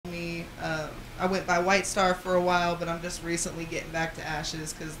I went by White Star for a while, but I'm just recently getting back to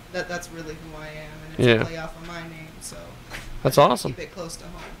Ashes because that's really who I am, and it's a play off of my name. So that's awesome. Keep it close to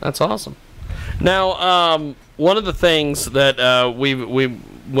home. That's awesome. Now, one of the things that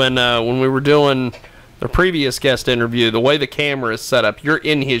when we were doing the previous guest interview, the way the camera is set up, you're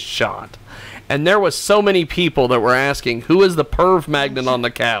in his shot. And there was so many people that were asking, who is the perv magnet on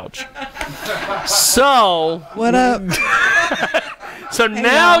the couch? So... What up? So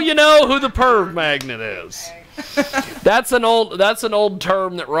now you know who the perv magnet is. That's an old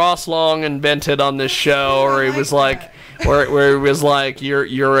term that Ross Long invented on this show, or he was like... Where it was like you're a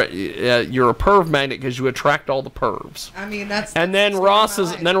perv magnet because you attract all the pervs. I mean that's. And then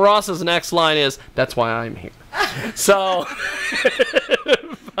Ross's next line is, "That's why I'm here." So,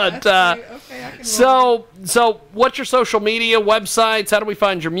 but so what's your social media websites? How do we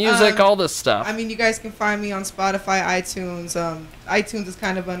find your music? All this stuff. I mean, you guys can find me on Spotify, iTunes. iTunes is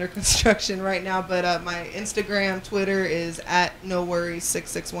kind of under construction right now, but my Instagram, Twitter is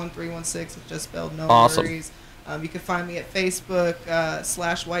 @NoWorries661316. It's just spelled No Worries. You can find me at Facebook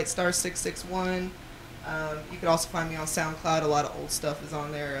 /WhiteStar661. You could also find me on SoundCloud. A lot of old stuff is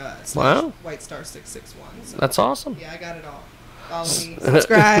on there. /WhiteStar661. So, that's awesome. Yeah, I got it all. Follow me,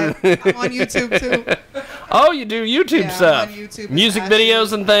 subscribe. I'm on YouTube too. Oh, you do YouTube stuff? I'm on YouTube. Music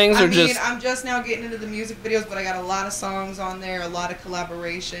videos and things, I'm just now getting into the music videos, but I got a lot of songs on there, a lot of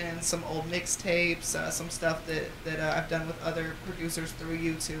collaborations, some old mixtapes, some stuff that I've done with other producers through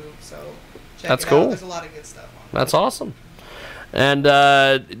YouTube. So check it out. There's a lot of good stuff on there. That's awesome. And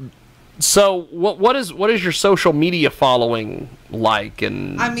so what is your social media following like?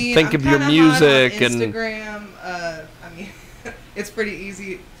 And think of your music and Instagram. It's pretty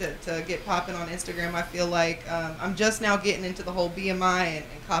easy to get popping on Instagram. I feel like I'm just now getting into the whole BMI and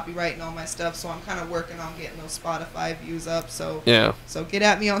copywriting all my stuff, so I'm kind of working on getting those Spotify views up. So so get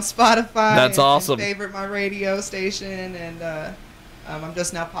at me on Spotify. That's awesome. And favorite my radio station, and I'm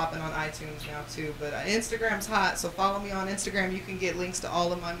just now popping on iTunes now too. But Instagram's hot, so follow me on Instagram. You can get links to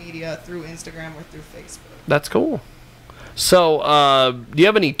all of my media through Instagram or through Facebook. That's cool. So, do you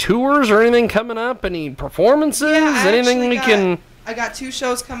have any tours or anything coming up? Any performances? Yeah, anything we can? I got 2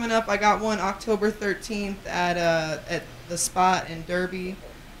 shows coming up. I got one October 13th at the Spot in Derby.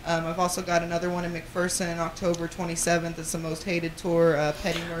 I've also got another one in McPherson, October 27th. It's the Most Hated tour.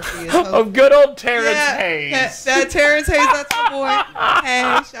 Petty Murphy is hosting. Of good old Terrence Hayes. Terrence Hayes, that's my boy. Hey,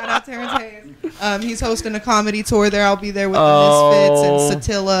 shout out Terrence Hayes. He's hosting a comedy tour there. I'll be there with the Misfits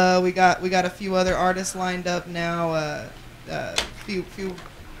and Satilla. We got a few other artists lined up now. Few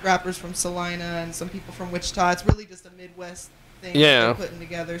rappers from Salina and some people from Wichita. It's really just a Midwest thing they're putting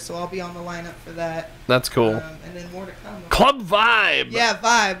together, so I'll be on the lineup for that. That's cool. And then more to come. Club Vibe. Yeah,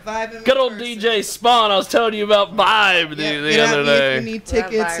 Vibe. Good old DJ Spawn. I was telling you about Vibe the other day. If you need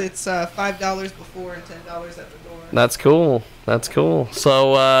tickets, it's $5 before and $10 at the door. That's cool. That's cool.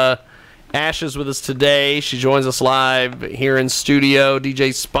 So Ash is with us today. She joins us live here in studio.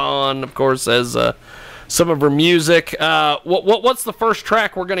 DJ Spawn, of course, has some of her music. What's the first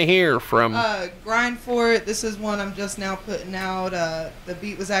track we're gonna hear from? Grind For It. This is one I'm just now putting out. The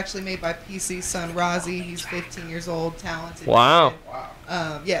beat was actually made by PC's son Rozzy. He's 15 years old, talented. Wow.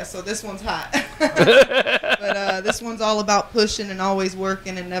 Yeah, so this one's hot. But this one's all about pushing and always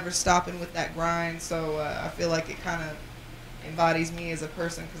working and never stopping with that grind. So I feel like it kind of embodies me as a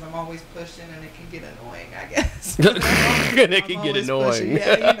person because I'm always pushing and it can get annoying, I guess. It can get annoying. Pushing,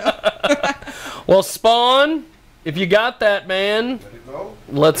 yeah, you know. Well, Spawn, if you got that, man,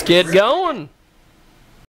 let's get going.